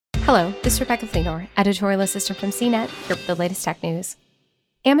Hello, this is Rebecca Fleenor, editorial assistant from CNET, here with the latest tech news.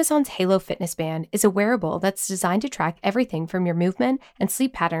 Amazon's Halo Fitness Band is a wearable that's designed to track everything from your movement and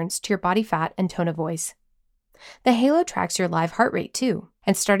sleep patterns to your body fat and tone of voice. The Halo tracks your live heart rate too,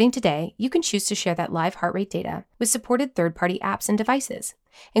 and starting today, you can choose to share that live heart rate data with supported third-party apps and devices,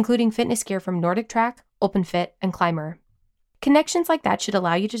 including fitness gear from Nordic Track, OpenFit, and Climber. Connections like that should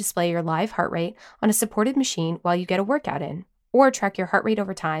allow you to display your live heart rate on a supported machine while you get a workout in, or track your heart rate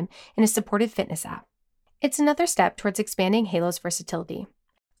over time in a supported fitness app. It's another step towards expanding Halo's versatility.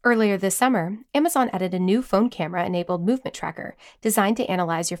 Earlier this summer, Amazon added a new phone camera-enabled movement tracker designed to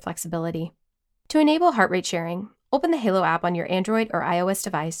analyze your flexibility. To enable heart rate sharing, open the Halo app on your Android or iOS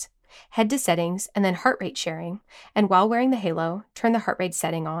device, head to Settings and then Heart Rate Sharing, and while wearing the Halo, turn the heart rate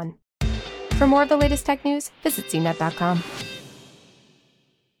setting on. For more of the latest tech news, visit cnet.com.